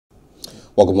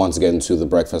Welcome once again to the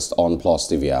Breakfast on Plus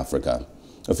TV Africa.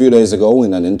 A few days ago,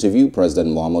 in an interview,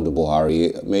 President Muhammadu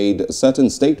Buhari made certain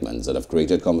statements that have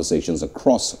created conversations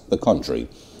across the country.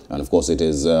 And of course, it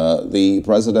is the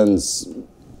president's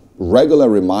regular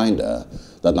reminder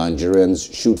that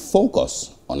Nigerians should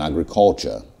focus on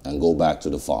agriculture and go back to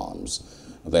the farms.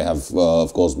 There have,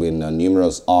 of course, been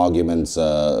numerous arguments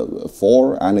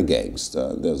for and against.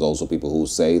 There's also people who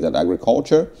say that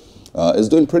agriculture is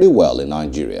doing pretty well in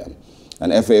Nigeria.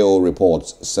 An FAO report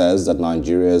says that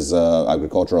Nigeria's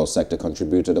agricultural sector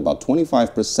contributed about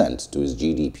 25% to its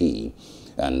GDP.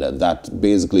 And that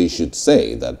basically should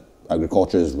say that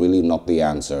agriculture is really not the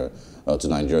answer to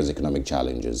Nigeria's economic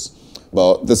challenges.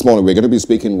 But this morning, we're going to be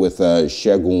speaking with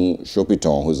Segun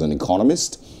Sopitan, who's an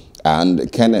economist,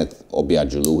 and Kenneth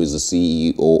Obiajulu, who is the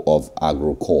CEO of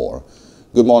Agrocorps.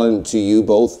 Good morning to you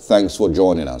both. Thanks for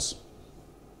joining us.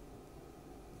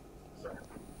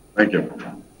 Thank you.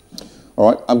 All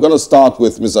right, I'm going to start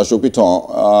with Mr.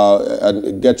 Sopitan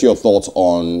and get your thoughts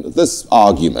on this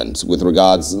argument with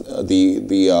regards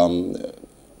the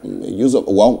use of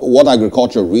what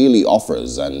agriculture really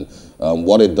offers and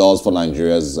what it does for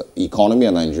Nigeria's economy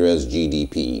and Nigeria's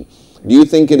GDP. Do you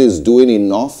think it is doing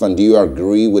enough, and do you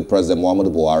agree with President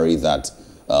Muhammadu Buhari that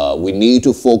we need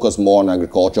to focus more on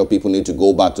agriculture? People need to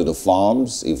go back to the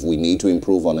farms if we need to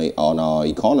improve on our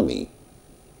economy?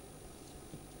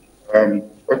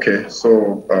 Okay,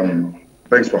 so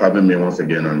thanks for having me once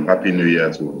again, and Happy New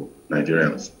Year to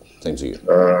Nigerians. Same to you.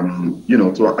 You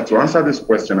know, to answer this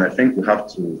question, I think we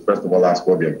have to first of all ask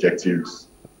what the objectives.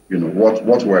 You know,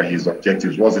 what were his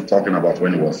objectives? What was he talking about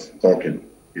when he was talking?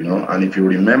 You know, and if you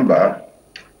remember,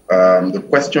 the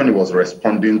question he was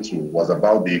responding to was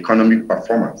about the economic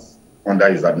performance under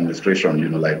his administration. You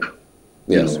know, like,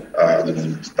 yes,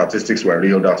 the statistics were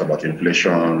reeled out about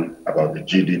inflation, about the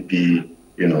GDP,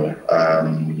 you know,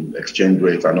 exchange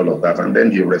rate and all of that. And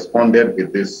then he responded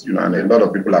with this, you know, and a lot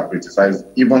of people have criticized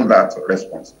even that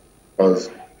response, because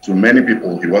to many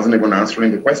people, he wasn't even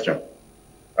answering the question.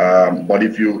 But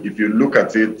if you look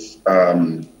at it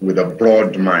with a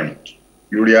broad mind,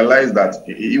 you realize that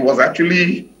he was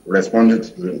actually responding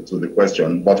to the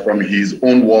question, but from his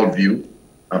own worldview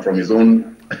and from his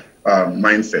own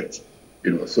mindset.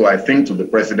 You know, so I think to the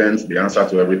president, the answer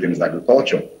to everything is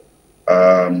agriculture.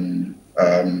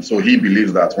 So he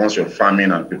believes that once you're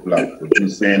farming and people are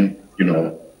producing, you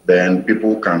know, then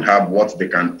people can have what they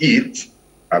can eat.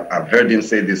 I've heard him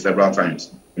say this several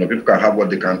times. You know, people can have what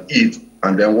they can eat,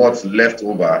 and then what's left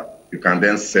over, you can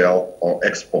then sell or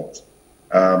export.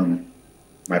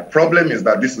 My problem is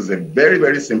that this is a very,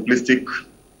 very simplistic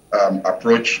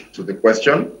approach to the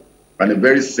question, and a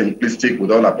very simplistic,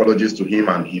 with all apologies to him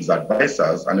and his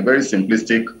advisors, and a very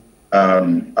simplistic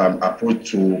approach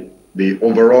to the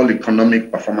overall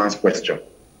economic performance question.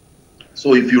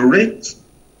 So if you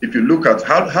look at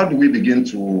how do we begin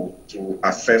to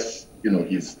assess, you know,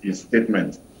 his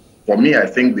statement? For me, I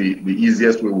think the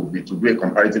easiest way would be to do a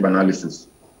comparative analysis.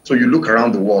 So you look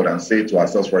around the world and say to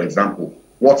ourselves, for example,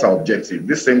 what's our objective?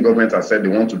 This same government has said they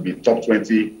want to be top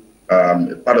 20,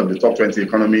 part of the top 20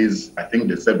 economies. I think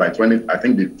they said by 20, I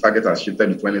think the target has shifted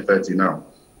to 2030 now,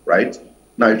 right?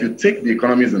 Now, if you take the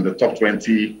economies in the top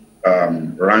 20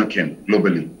 ranking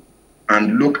globally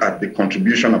and look at the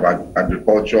contribution of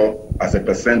agriculture as a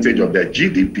percentage of their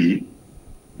GDP,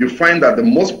 you find that the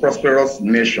most prosperous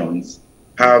nations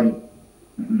have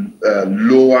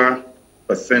lower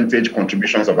percentage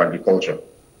contributions of agriculture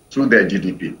to their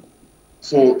GDP.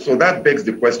 So that begs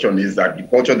the question, is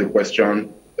agriculture the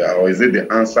question, or is it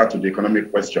the answer to the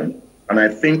economic question? And I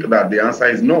think that the answer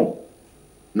is no.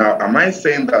 Now, am I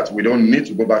saying that we don't need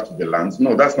to go back to the lands?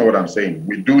 No, that's not what I'm saying.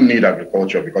 We do need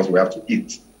agriculture because we have to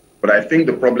eat. But I think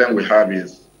the problem we have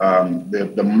is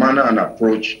the manner and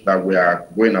approach that we are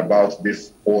going about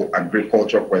this whole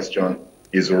agriculture question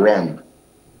is wrong.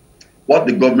 What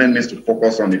the government needs to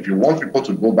focus on, if you want people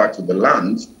to go back to the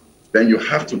lands, then you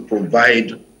have to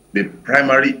provide the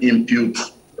primary input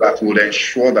that will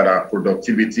ensure that our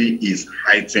productivity is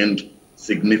heightened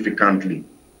significantly,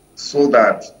 so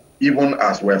that even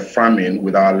as we're farming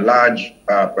with our large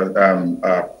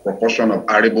proportion of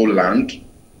arable land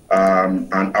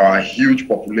and our huge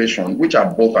population, which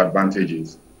are both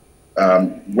advantages,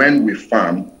 when we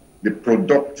farm, the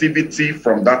productivity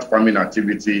from that farming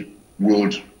activity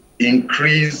would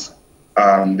increase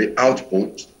the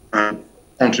output and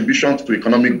contribution to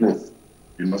economic growth.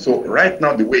 You know, so right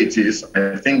now, the way it is,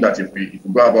 I think that if we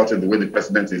go about it the way the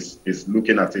president is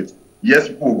looking at it, yes,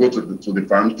 people will go to the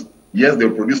farms. Yes,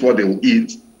 they'll produce what they will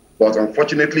eat, but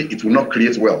unfortunately, it will not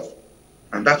create wealth.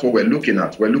 And that's what we're looking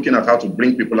at. We're looking at how to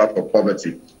bring people out of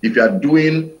poverty. If you are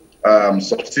doing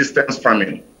subsistence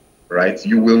farming, right?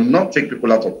 You will not take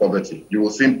people out of poverty. You will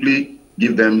simply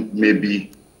give them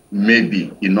maybe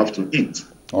enough to eat.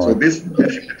 All so right. this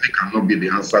definitely cannot be the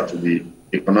answer to the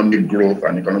economic growth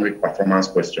and economic performance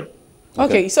question.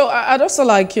 Okay, so I'd also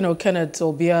like, Kenneth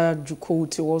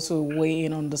Obiajulu to also weigh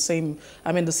in on the same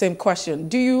question.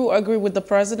 Do you agree with the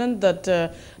president that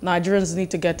Nigerians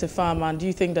need to get to farm, and do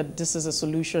you think that this is a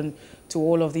solution to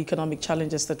all of the economic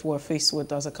challenges that we're faced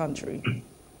with as a country?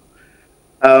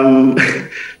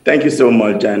 Thank you so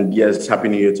much, and yes, Happy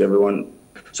New Year to everyone.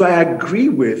 So I agree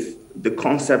with the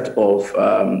concept of,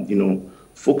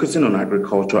 focusing on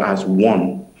agriculture as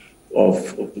one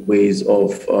of ways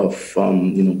of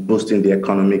boosting the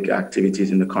economic activities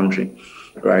in the country,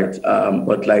 right?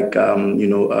 But like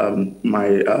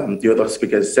the other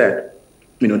speakers said,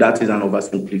 that is an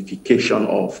oversimplification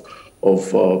of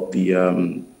the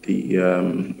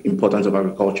importance of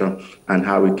agriculture and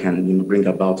how we can bring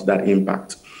about that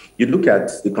impact. You look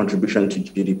at the contribution to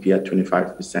GDP at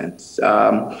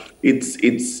 25%.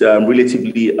 It's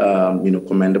relatively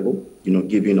commendable,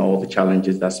 given all the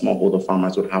challenges that smallholder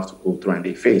farmers would have to go through and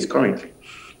they face currently,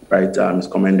 right? It's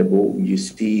commendable. You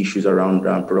see issues around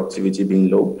productivity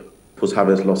being low,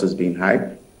 post-harvest losses being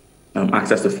high,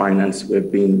 access to finance. We're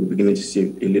beginning to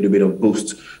see a little bit of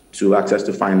boost to access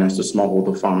to finance to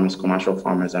smallholder farmers, commercial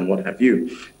farmers, and what have you.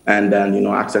 And then,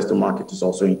 access to market is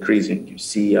also increasing. You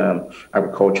see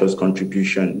agriculture's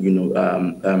contribution,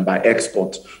 by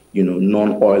export,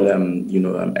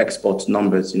 non-oil, export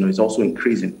numbers, is also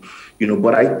increasing.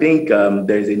 But I think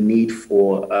there's a need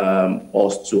for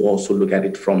us to also look at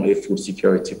it from a food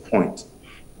security point.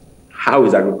 How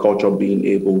is agriculture being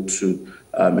able to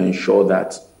ensure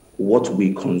that what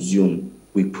we consume,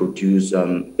 we produce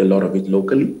a lot of it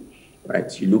locally,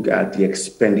 right? You look at the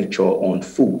expenditure on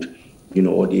food,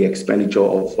 or the expenditure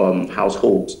of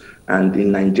households. And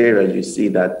in Nigeria, you see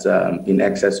that in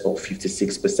excess of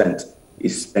 56%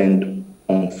 is spent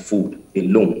on food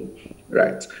alone,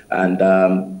 right?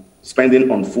 And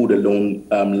spending on food alone,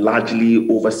 largely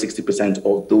over 60%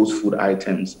 of those food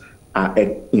items are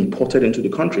imported into the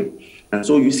country. And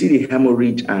so you see the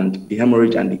hemorrhage and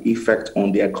the effect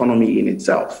on the economy in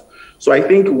itself. So I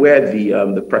think where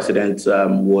the president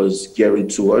was gearing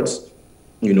towards,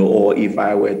 or if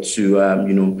I were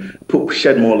to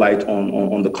shed more light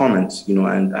on the comments,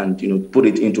 and put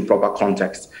it into proper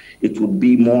context, it would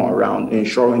be more around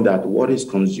ensuring that what is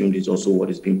consumed is also what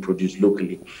is being produced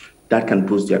locally. That can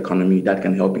boost the economy, that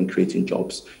can help in creating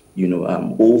jobs.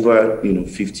 Over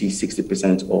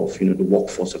 50-60% of the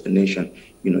workforce of the nation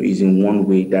is in one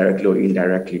way, directly or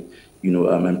indirectly,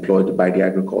 employed by the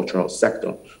agricultural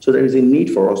sector. So there is a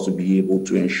need for us to be able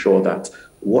to ensure that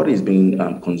what is being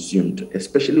consumed,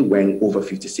 especially when over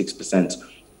 56%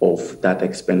 of that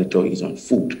expenditure is on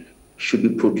food, should be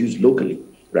produced locally,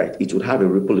 right? It would have a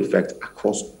ripple effect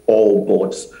across all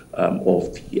boards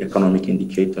of the economic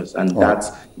indicators, and that,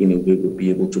 in a way, would be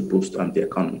able to boost the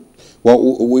economy.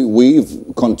 Well, we've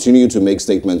continued to make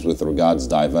statements with regards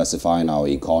diversifying our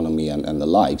economy and the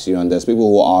likes, and there's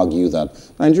people who argue that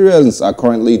Nigerians are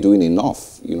currently doing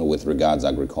enough, with regards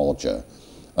agriculture.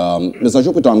 Mr.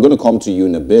 Sopitan, I'm going to come to you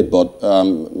in a bit, but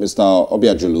Mr.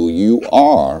 Obiajulu, you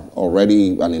are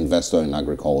already an investor in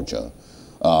agriculture.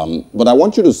 But I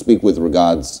want you to speak with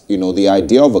regards, the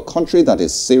idea of a country that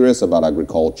is serious about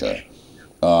agriculture.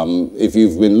 If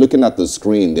you've been looking at the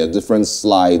screen, there are different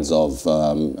slides of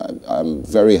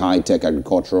very high-tech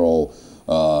agricultural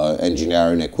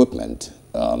engineering equipment,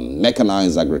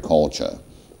 mechanized agriculture,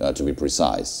 to be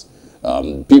precise.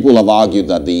 People have argued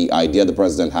that the idea the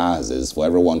president has is for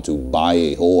everyone to buy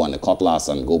a hoe and a cutlass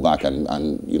and go back and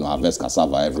harvest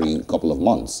cassava every couple of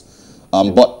months.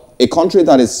 But a country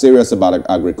that is serious about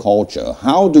agriculture,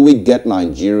 how do we get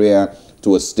Nigeria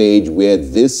to a stage where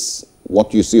this,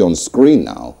 what you see on screen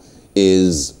now,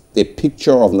 is a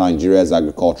picture of Nigeria's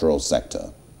agricultural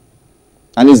sector?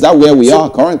 And is that where we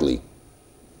are currently?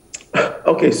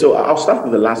 Okay, so I'll start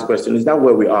with the last question. Is that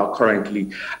where we are currently?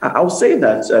 I'll say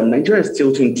that Nigeria is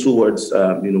tilting towards,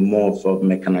 more of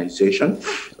mechanization,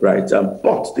 right?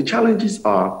 But the challenges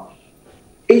are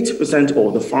 80%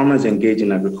 of the farmers engaged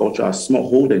in agriculture are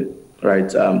smallholding, right?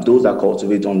 Those that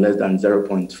cultivate on less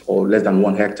than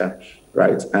 1 hectare,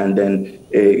 right? And then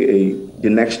the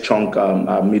next chunk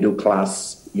are middle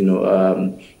class,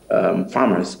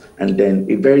 farmers, and then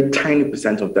a very tiny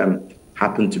percent of them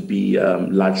happen to be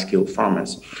large-scale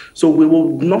farmers. So we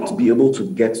will not be able to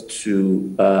get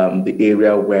to the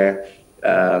area where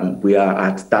we are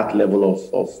at that level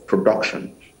of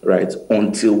production, right?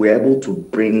 Until we're able to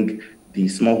bring the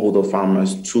smallholder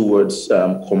farmers towards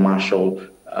commercial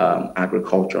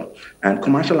agriculture. And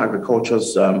commercial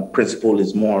agriculture's principle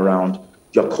is more around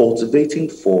you're cultivating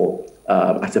for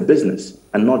as a business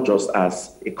and not just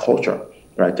as a culture,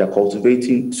 right? You're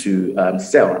cultivating to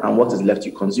sell, and what is left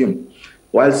you consume.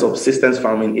 While subsistence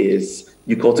farming is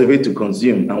you cultivate to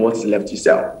consume, and what's left you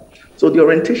sell. So the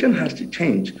orientation has to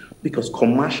change, because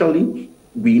commercially,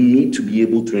 we need to be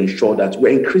able to ensure that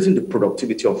we're increasing the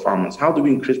productivity of farmers. How do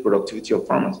we increase productivity of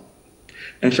farmers?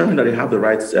 Ensuring that they have the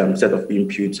right set of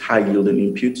inputs, high-yielding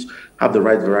inputs, have the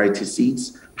right variety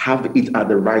seeds, have it at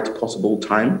the right possible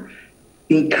time,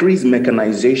 increase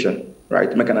mechanization,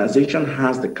 right? Mechanization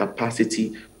has the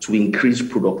capacity to increase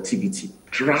productivity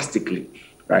drastically,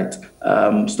 right?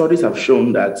 Studies have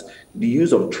shown that the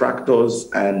use of tractors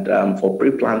and for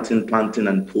pre-planting, planting,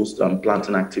 and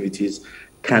post-planting activities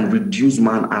can reduce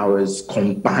man hours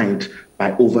combined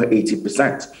by over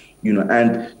 80%.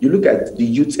 And you look at the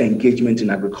youth's engagement in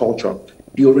agriculture,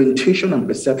 the orientation and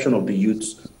perception of the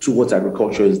youth towards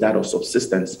agriculture is that of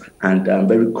subsistence, and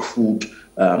very crude,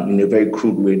 in a very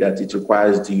crude way, that it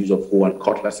requires the use of hoe and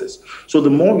cutlasses. So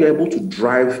the more we're able to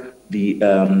drive the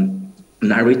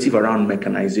narrative around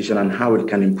mechanization and how it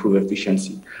can improve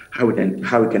efficiency, how it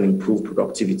can improve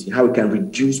productivity, how it can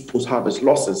reduce post-harvest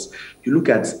losses. You look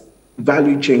at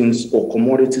value chains or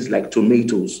commodities like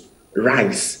tomatoes,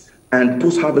 rice, and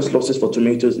post-harvest losses for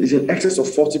tomatoes is in excess of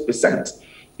 40%.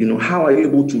 How are you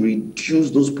able to reduce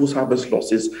those post-harvest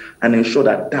losses and ensure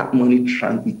that that money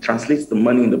translates the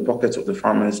money in the pockets of the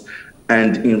farmers,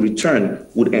 and in return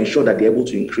would ensure that they're able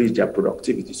to increase their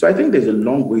productivity? So I think there's a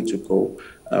long way to go.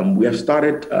 We have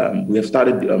started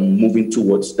moving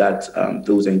towards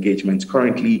those engagements.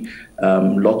 Currently,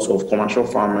 lots of commercial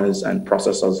farmers and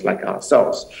processors like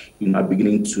ourselves are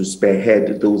beginning to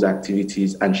spearhead those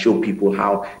activities and show people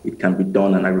how it can be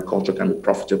done and agriculture can be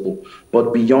profitable.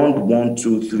 But beyond 1,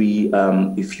 2, 3,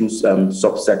 a few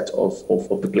subsect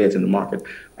of the players in the market,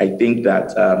 I think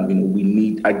that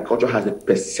agriculture has a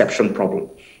perception problem,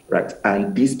 right?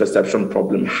 And this perception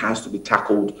problem has to be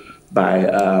tackled by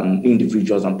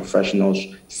individuals and professionals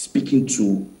speaking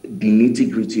to the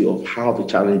nitty-gritty of how the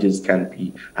challenges can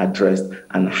be addressed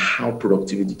and how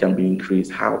productivity can be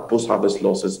increased, how post-harvest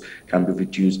losses can be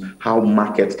reduced, how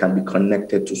markets can be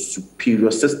connected to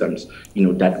superior systems,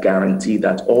 that guarantee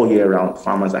that all year round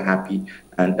farmers are happy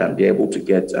and they're able to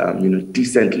get,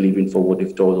 decent living for what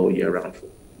they've toiled all year round for.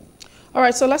 All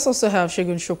right, so let's also have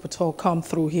Segun Sopitan come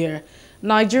through here.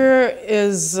 Nigeria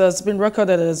has been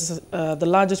recorded as the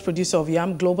largest producer of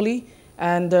yam globally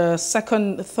and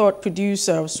third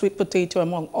producer of sweet potato,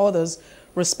 among others,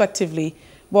 respectively.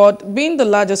 But being the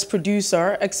largest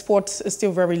producer, exports is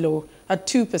still very low at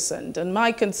 2%. And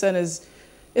my concern is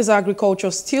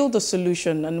agriculture still the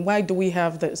solution, and why do we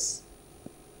have this?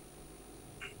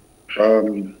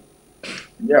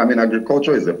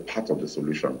 Agriculture is a part of the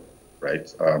solution,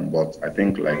 right? But I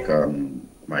think, like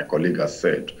my colleague has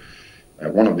said,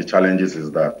 one of the challenges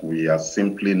is that we are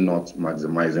simply not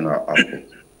maximizing our output,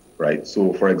 right?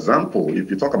 So, for example, if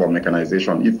you talk about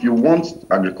mechanization, if you want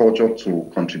agriculture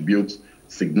to contribute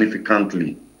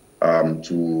significantly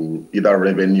to either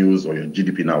revenues or your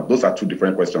GDP now, those are two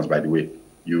different questions, by the way.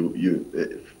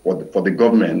 For the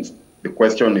government, the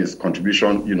question is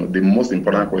contribution. The most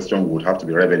important question would have to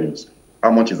be revenues.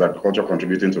 How much is agriculture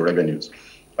contributing to revenues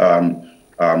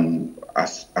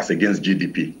as against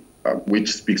GDP?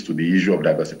 Which speaks to the issue of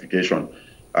diversification.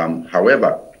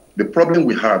 However, the problem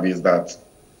we have is that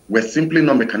we're simply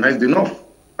not mechanized enough.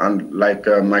 And like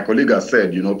my colleague has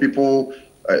said, people,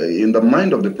 in the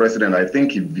mind of the president, I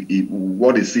think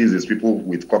what he sees is people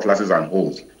with cutlasses and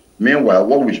hoes. Meanwhile,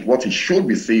 what he should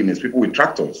be seeing is people with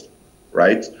tractors,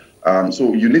 right?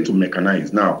 So you need to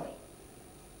mechanize. Now,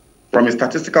 from a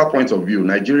statistical point of view,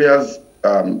 Nigeria's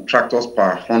tractors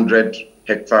per 100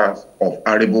 hectares of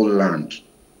arable land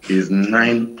is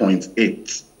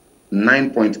 9.8.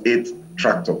 9.8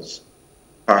 tractors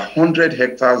per 100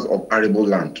 hectares of arable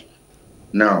land.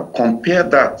 Now, compare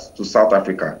that to South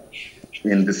Africa,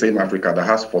 in the same Africa that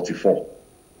has 44,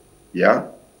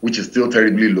 which is still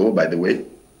terribly low, by the way.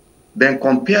 Then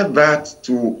compare that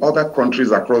to other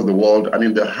countries across the world.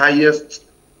 The highest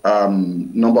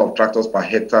number of tractors per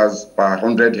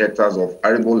 100 hectares of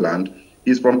arable land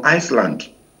is from Iceland.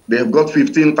 They have got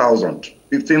 15,000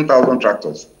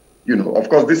 tractors. Of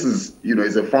course, this is,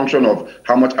 is a function of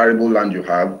how much arable land you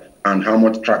have and how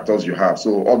much tractors you have.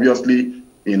 So obviously,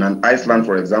 in an Iceland,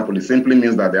 for example, it simply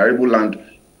means that the arable land,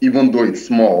 even though it's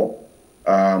small,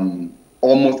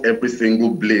 almost every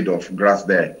single blade of grass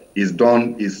there is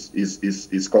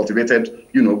cultivated,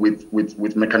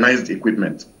 with mechanized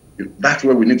equipment. That's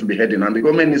where we need to be heading. And the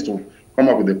government needs to come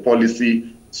up with a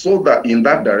policy so that in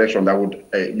that direction, that would,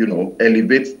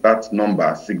 elevate that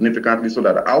number significantly so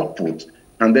that output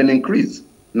can then increase.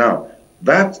 Now,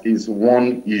 that is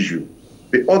one issue.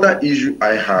 The other issue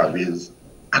I have is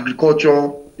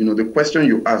agriculture. The question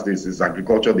you asked is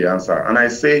agriculture the answer? And I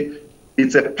say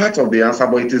it's a part of the answer,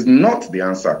 but it is not the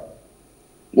answer.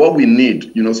 What we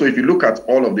need, so if you look at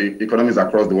all of the economies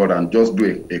across the world and just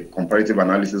do a comparative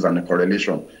analysis and a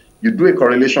correlation, you do a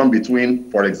correlation between,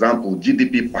 for example,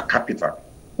 GDP per capita,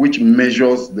 which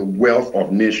measures the wealth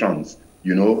of nations,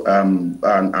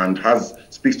 and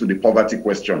speaks to the poverty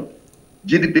question.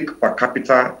 GDP per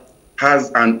capita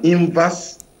has an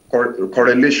inverse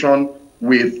correlation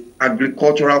with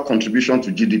agricultural contribution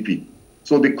to GDP.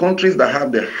 So the countries that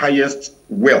have the highest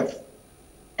wealth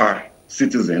per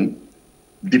citizen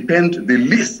depend the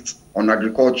least on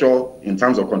agriculture in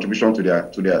terms of contribution to their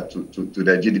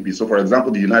GDP. So, for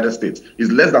example, the United States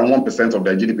is less than 1% of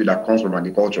their GDP that comes from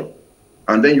agriculture.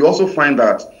 And then you also find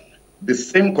that the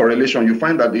same correlation, you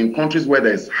find that in countries where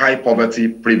there is high poverty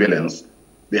prevalence,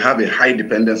 they have a high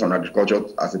dependence on agriculture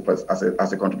as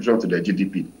a contribution to their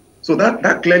GDP. So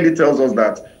that clearly tells us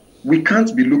that we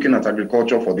can't be looking at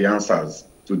agriculture for the answers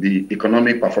to the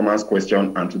economic performance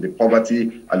question and to the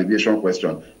poverty alleviation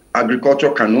question. Agriculture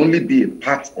can only be a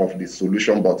part of the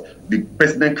solution, but the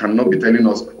president cannot be telling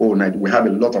us, oh, we have a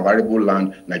lot of arable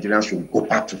land, Nigerians should go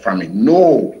back to farming.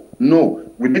 No.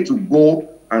 We need to go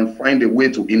and find a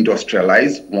way to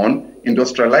industrialize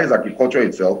agriculture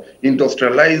itself,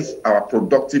 industrialize our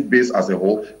productive base as a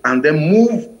whole, and then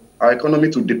move our economy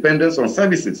to dependence on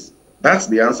services. That's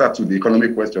the answer to the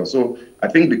economic question. So I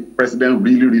think the president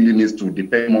really, really needs to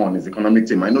depend more on his economic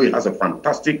team. I know he has a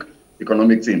fantastic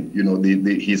economic team.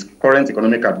 His current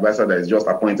economic advisor that is just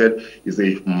appointed is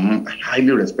a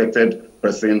highly respected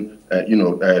person.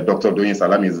 Dr. Doyin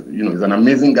Salam is an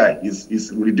amazing guy.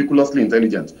 He's ridiculously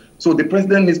intelligent. So the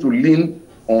president needs to lean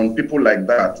on people like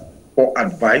that for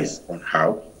advice on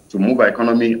how to move our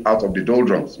economy out of the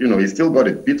doldrums. He's still got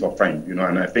a bit of time,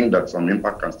 and I think that some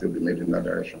impact can still be made in that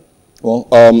direction. Well,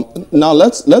 now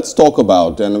let's talk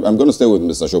about, and I'm going to stay with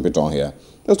Mr. Sopitan here.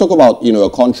 Let's talk about, a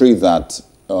country that,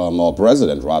 or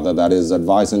president rather, that is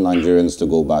advising Nigerians to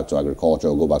go back to agriculture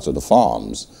or go back to the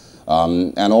farms.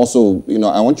 And also,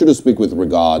 I want you to speak with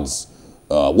regards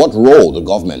what role the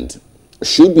government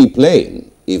should be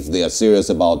playing if they are serious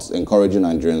about encouraging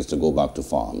Nigerians to go back to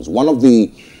farms. One of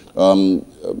the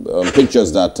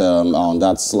pictures that on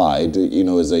that slide,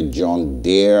 is a John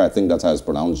Deere, I think that's how it's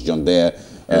pronounced, John Deere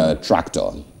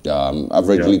tractor.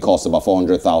 Averagely costs about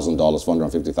 $400,000,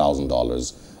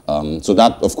 $450,000. So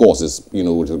that, of course, is,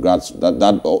 with regards,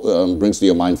 that brings to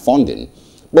your mind funding.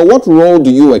 But what role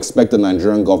do you expect the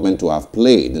Nigerian government to have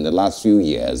played in the last few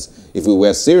years if we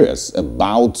were serious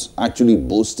about actually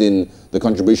boosting the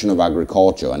contribution of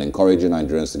agriculture and encouraging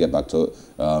Nigerians to get back to,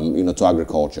 to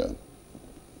agriculture?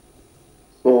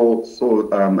 So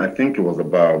I think it was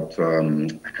about,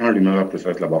 I can't remember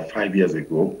precisely, about 5 years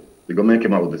ago, the government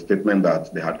came out with a statement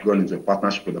that they had gone into a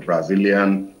partnership with a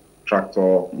Brazilian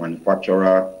tractor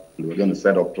manufacturer. They were going to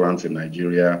set up plants in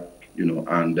Nigeria,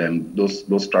 and then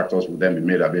those tractors would then be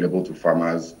made available to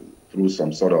farmers through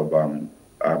some sort of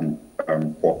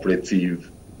cooperative,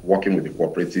 working with the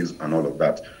cooperatives and all of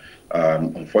that.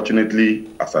 Unfortunately,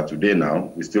 as of today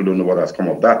now, we still don't know what has come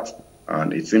of that.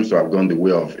 And it seems to have gone the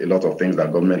way of a lot of things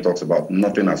that government talks about.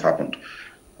 Nothing has happened.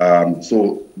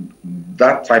 So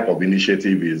that type of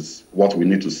initiative is what we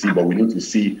need to see, but we need to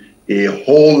see a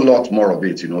whole lot more of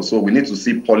it, So we need to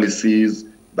see policies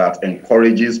that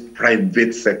encourages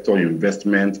private sector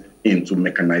investment into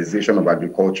mechanization of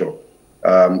agriculture.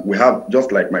 We have,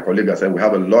 just like my colleague said, we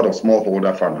have a lot of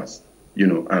smallholder farmers,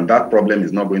 and that problem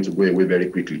is not going to go away very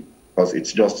quickly because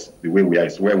it's just the way we are.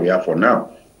 It's where we are for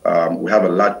now. We have a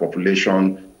large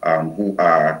population who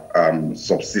are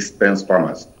subsistence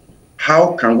farmers.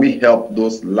 How can we help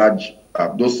those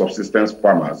subsistence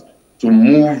farmers to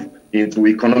move into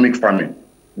economic farming,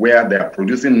 where they are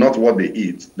producing not what they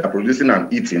eat, they're producing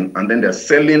and eating, and then they're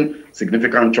selling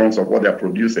significant chunks of what they're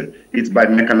producing? It's by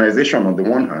mechanization on the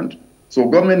one hand. So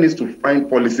government needs to find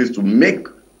policies to make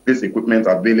this equipment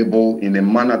available in a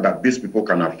manner that these people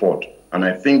can afford. And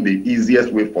I think the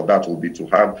easiest way for that will be to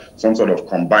have some sort of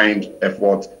combined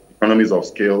effort, economies of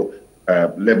scale,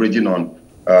 leveraging on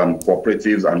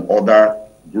cooperatives and other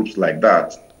groups like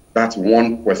that. That's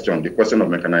one question, the question of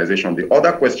mechanization. The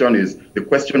other question is the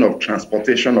question of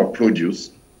transportation of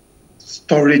produce,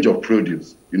 storage of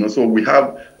produce. So we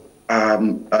have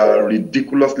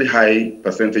ridiculously high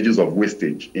percentages of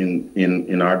wastage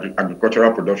in our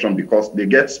agricultural production because they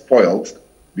get spoiled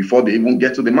before they even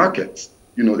get to the market.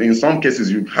 In some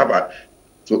cases, you have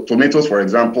So tomatoes, for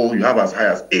example, you have as high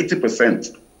as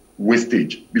 80%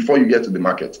 wastage before you get to the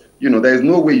market. There is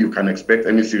no way you can expect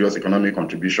any serious economic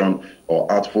contribution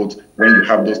or output when you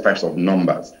have those types of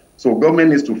numbers. So government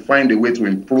needs to find a way to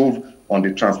improve on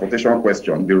the transportation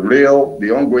question.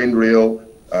 The ongoing rail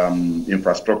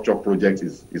infrastructure project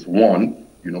is one,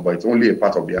 but it's only a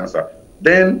part of the answer.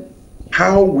 Then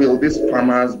how will these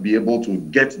farmers be able to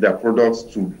get their products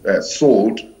to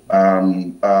sold,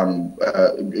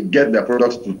 get their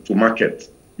products to market,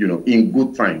 in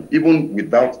good time, even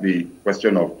without the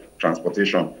question of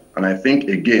transportation? And I think,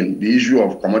 again, the issue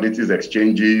of commodities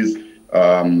exchanges,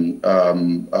 I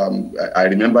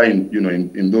remember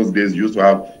in those days, you used to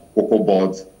have cocoa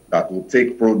boards that would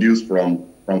take produce from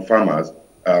farmers,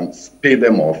 pay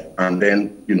them off, and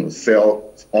then,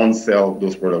 on-sell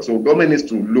those products. So government needs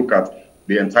to look at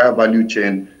the entire value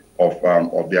chain of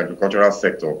the agricultural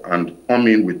sector and come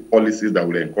in with policies that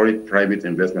will encourage private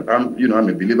investment. I'm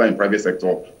a believer in private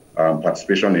sector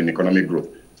participation in economic growth.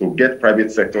 So get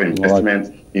private sector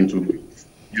investment into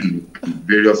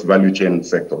various value chain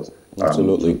sectors.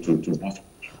 Absolutely.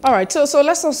 All right. So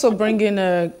let's also bring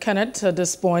in Kenneth at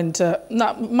this point.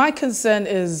 Now, my concern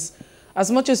is,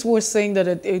 as much as we're saying that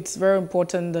it's very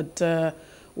important that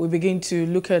we begin to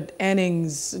look at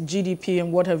earnings, GDP,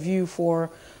 and what have you for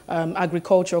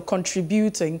agriculture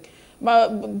contributing.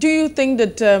 But do you think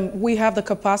that we have the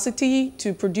capacity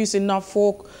to produce enough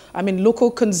for,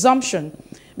 local consumption?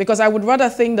 Because I would rather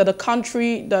think that a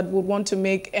country that would want to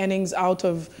make earnings out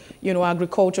of,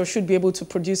 agriculture should be able to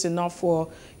produce enough for,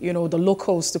 the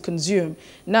locals to consume.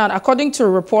 Now, according to a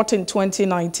report in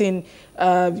 2019,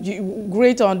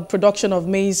 great on production of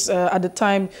maize. At the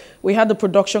time, we had the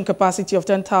production capacity of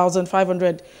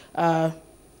 10,500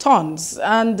 tons,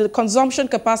 and the consumption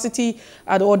capacity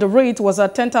or the rate was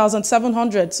at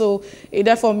 10,700. So it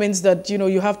therefore means that,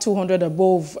 you have 200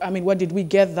 above. Where did we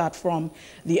get that from,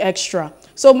 the extra?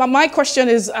 So my question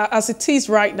is, as it is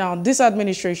right now, this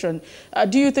administration,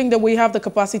 do you think that we have the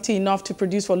capacity enough to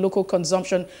produce for local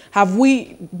consumption? Have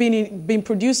we been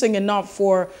producing enough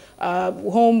for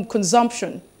home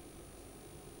consumption?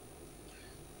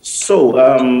 So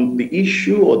the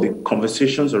issue or the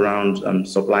conversations around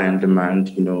supply and demand,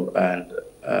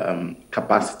 and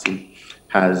capacity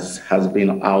has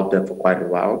been out there for quite a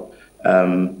while.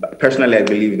 Personally, I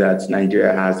believe that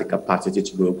Nigeria has the capacity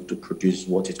to be able to produce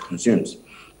what it consumes,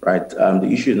 right? The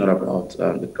issue is not about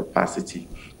the capacity,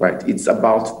 right? It's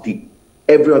about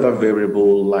every other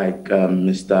variable, like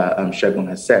Mr. Segun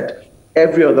has said,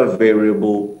 every other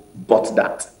variable but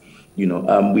that. You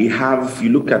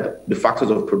look at the factors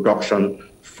of production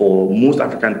for most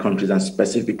African countries and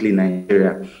specifically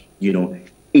Nigeria,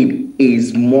 it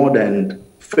is more than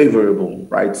favorable,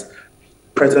 right?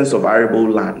 Presence of arable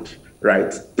land,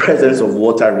 right? Presence of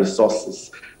water resources,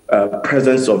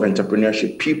 presence of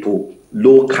entrepreneurship, people,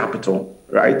 low capital,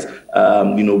 right?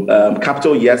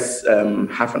 Capital, yes,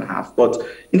 half and half, but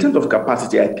in terms of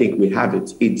capacity, I think we have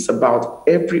it. It's about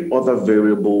every other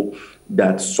variable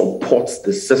that supports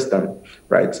the system,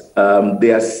 right?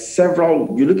 There are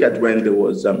several. You look at when there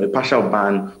was a partial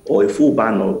ban or a full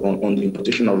ban on the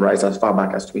importation of rice as far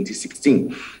back as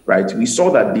 2016, right? We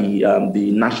saw that the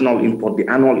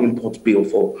annual import bill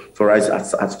for rice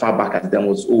as far back as then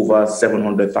was over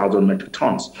 700,000 metric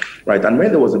tons, right? And when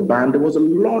there was a ban, there was a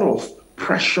lot of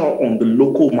pressure on the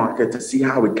local market to see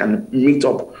how we can meet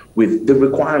up with the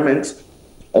requirements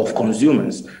of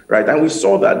consumers, right? And we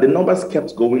saw that the numbers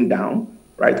kept going down,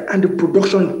 right? And the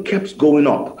production kept going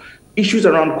up. Issues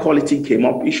around quality came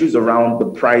up, issues around the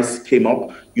price came up,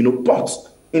 but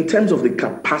in terms of the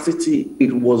capacity,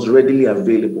 it was readily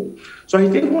available. So I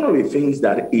think one of the things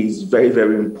that is very,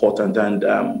 very important and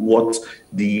what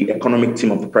the economic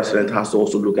team of the president has to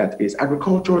also look at is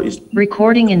agriculture is...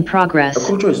 Recording in progress.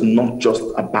 Agriculture is not just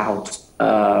about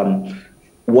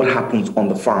what happens on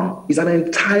the farm. It's an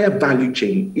entire value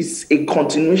chain. It's a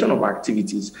continuation of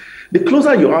activities. The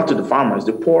closer you are to the farmers,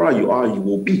 the poorer you are, you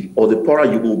will be, or the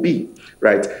poorer you will be,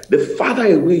 right? The farther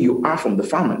away you are from the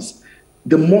farmers,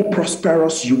 the more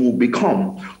prosperous you will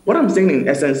become. What I'm saying in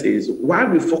essence is, while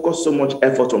we focus so much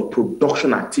effort on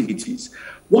production activities,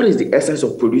 what is the essence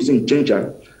of producing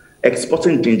ginger,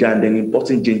 exporting ginger, and then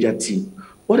importing ginger tea?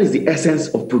 What is the essence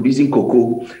of producing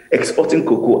cocoa, exporting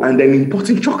cocoa, and then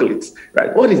importing chocolates,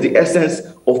 right? What is the essence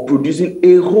of producing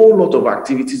a whole lot of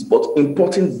activities, but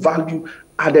importing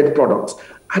value-added products?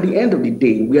 At the end of the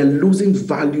day, we are losing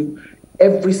value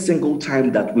every single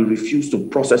time that we refuse to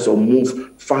process or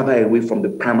move farther away from the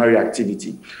primary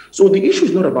activity. So the issue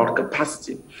is not about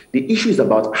capacity. The issue is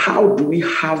about how do we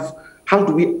How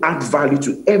do we add value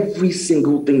to every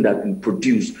single thing that we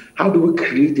produce? How do we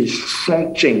create a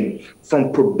strong chain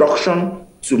from production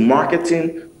to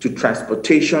marketing to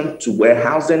transportation to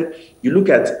warehousing? You look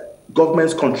at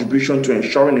government's contribution to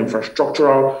ensuring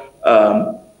infrastructural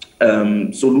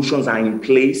solutions are in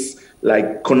place,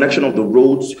 like connection of the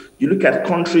roads. You look at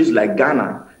countries like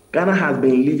Ghana. Ghana has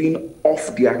been living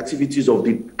off the activities of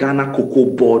the Ghana Cocoa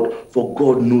Board for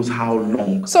God knows how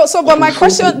long.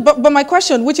 But my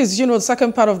question, which is, the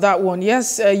second part of that one,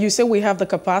 yes, you say we have the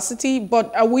capacity,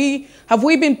 but have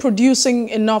we been producing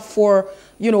enough for,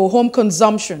 home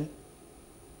consumption?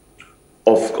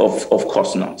 Of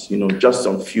course not. Just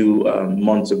a few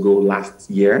months ago,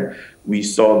 last year, we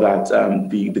saw that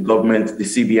the government, the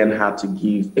CBN, had to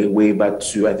give a waiver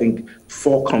to, I think,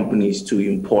 4 companies to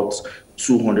import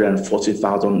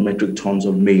 240,000 metric tons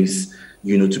of maize,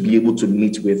 to be able to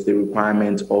meet with the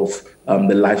requirement of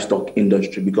the livestock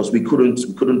industry, because we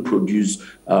couldn't produce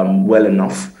well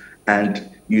enough. And,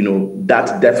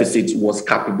 that deficit was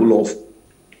capable of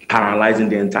paralyzing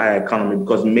the entire economy,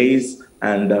 because maize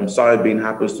and soybean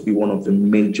happens to be one of the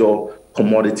major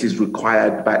commodities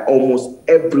required by almost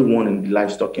everyone in the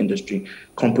livestock industry.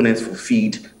 Components for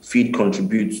feed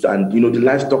contributes, and the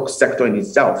livestock sector in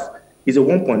itself is a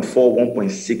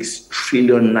 1.6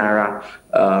 trillion naira,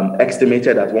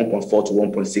 estimated at 1.4 to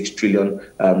 1.6 trillion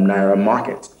naira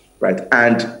market, right?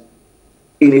 And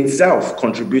in itself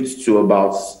contributes to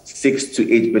about 6 to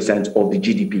 8% of the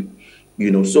GDP.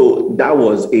 So that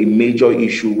was a major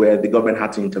issue where the government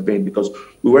had to intervene, because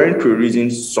we weren't producing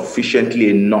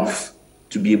sufficiently enough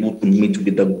to be able to meet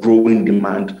with the growing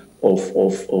demand of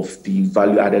the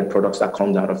value-added products that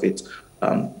comes out of it.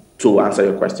 To answer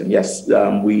your question, yes,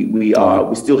 we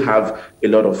still have a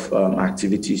lot of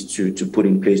activities to put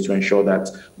in place to ensure that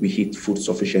we hit food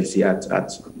sufficiency at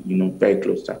very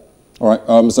close time. All right,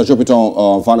 Mr.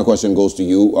 Sopitan, final question goes to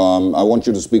you. I want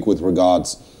you to speak with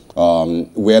regards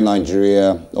where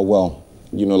Nigeria,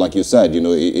 like you said,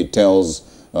 it tells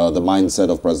the mindset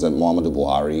of President Muhammadu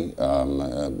Buhari.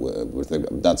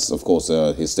 That's, of course,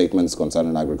 his statements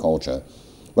concerning agriculture.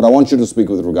 But I want you to speak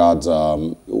with regards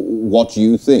what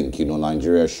you think,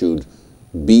 Nigeria should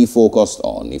be focused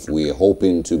on if we're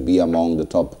hoping to be among the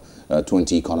top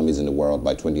 20 economies in the world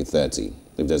by 2030.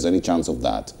 If there's any chance of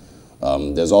that.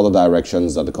 There's other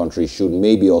directions that the country should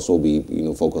maybe also be,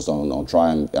 focused on or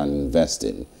try and invest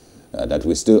in that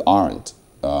we still aren't.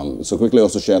 So quickly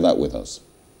also share that with us.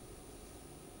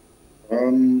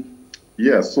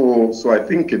 So I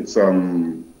think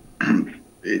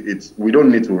it's we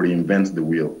don't need to reinvent the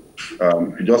wheel.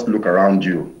 If you just look around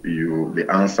you,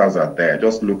 the answers are there.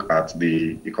 Just look at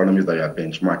the economies that you are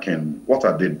benchmarking. What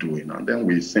are they doing? And then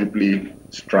we simply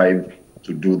strive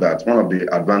to do that. One of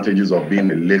the advantages of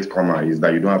being a latecomer is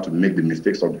that you don't have to make the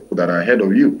mistakes of people that are ahead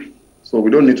of you. So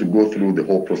we don't need to go through the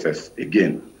whole process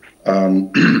again.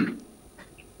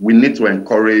 We need to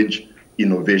encourage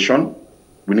innovation.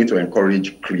 We need to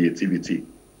encourage creativity,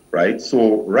 right?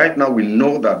 So right now we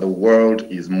know that the world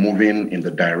is moving in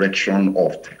the direction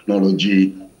of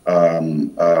technology,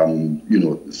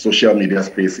 social media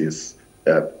spaces.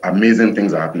 Amazing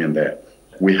things are happening there.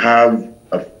 We have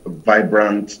a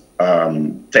vibrant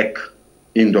tech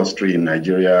industry in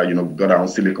Nigeria. We've got our own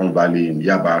Silicon Valley in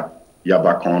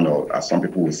Yabacon, or as some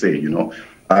people will say,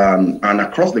 and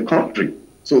across the country.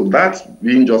 So that's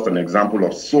being just an example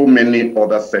of so many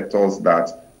other sectors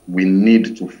that we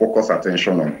need to focus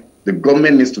attention on. The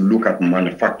government needs to look at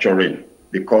manufacturing,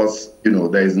 because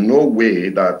there is no way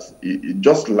that,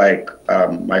 just like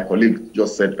my colleague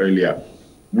just said earlier,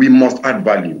 we must add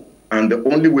value. And the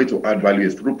only way to add value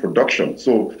is through production.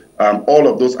 So all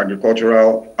of those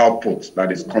agricultural outputs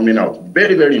that is coming out,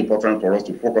 very, very important for us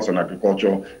to focus on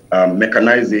agriculture,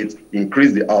 mechanize it,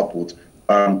 increase the output,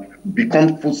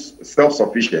 become food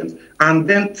self-sufficient, and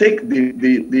then take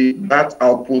that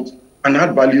output and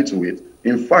add value to it.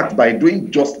 In fact, by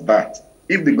doing just that,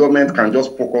 if the government can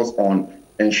just focus on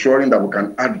ensuring that we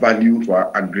can add value to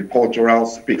our agricultural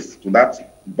space, to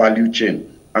that value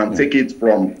chain, and take it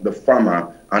from the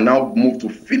farmer and now move to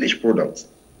finished products,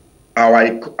 our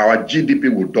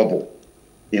GDP will double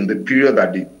in the period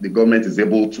that the government is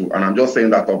able to, and I'm just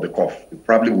saying that off the cuff, it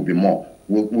probably will be more,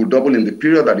 will double in the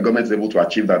period that the government is able to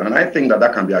achieve that. And I think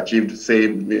that can be achieved, say,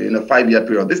 in a 5-year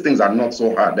period. These things are not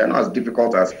so hard. They're not as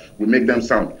difficult as we make them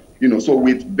sound. So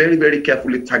with very, very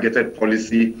carefully targeted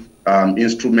policy,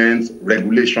 instruments,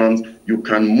 regulations, you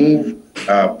can move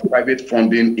private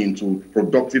funding into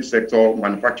productive sector,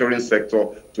 manufacturing sector,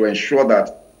 to ensure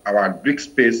that our agri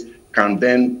space can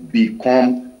then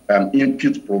become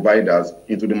input providers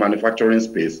into the manufacturing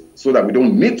space, so that we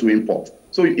don't need to import.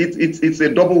 So it's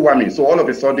a double whammy. So all of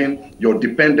a sudden, your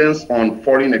dependence on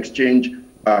foreign exchange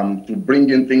to bring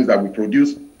in things that we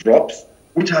produce drops,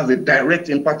 which has a direct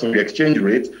impact on the exchange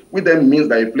rate, which then means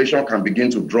that inflation can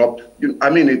begin to drop.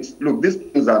 Look, these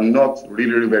things are not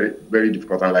really very, very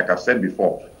difficult. And like I've said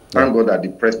before, thank God that the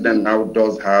president now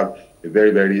does have a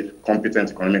very, very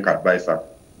competent economic advisor.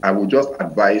 I would just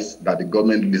advise that the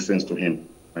government listens to him.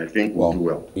 I think we'll do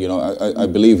well. I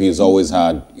believe he's always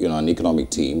had, an economic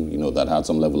team, that had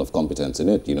some level of competence in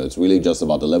it. It's really just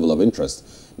about the level of interest,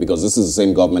 because this is the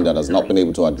same government that has not been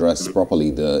able to address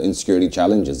properly the insecurity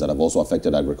challenges that have also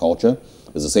affected agriculture.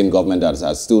 It's the same government that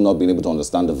has still not been able to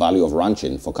understand the value of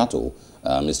ranching for cattle.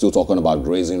 It's still talking about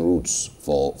grazing routes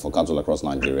for cattle across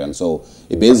Nigeria. And so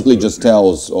it basically just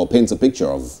tells or paints a picture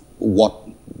of what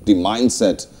the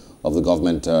mindset of the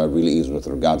government really is with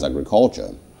regards to agriculture.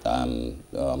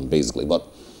 Basically. But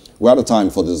we're out of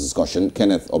time for this discussion.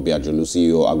 Kenneth Obiajulu,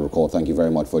 CEO Agrocorps, thank you very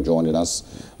much for joining us.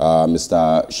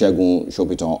 Mr. Segun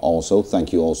Sopitan also,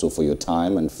 thank you also for your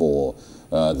time and for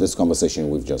this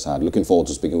conversation we've just had. Looking forward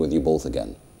to speaking with you both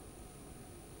again.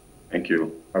 Thank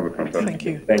you. Have a fantastic Thank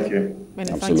you. Thank you.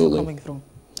 Many thanks for coming through.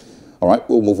 All right,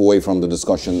 we'll move away from the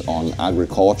discussion on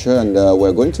agriculture, and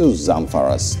we're going to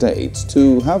Zamfara State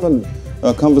to have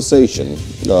a conversation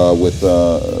with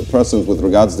persons with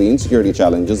regards to the insecurity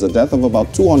challenges, the death of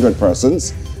about 200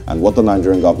 persons, and what the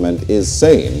Nigerian government is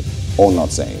saying or not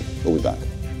saying. We'll be back.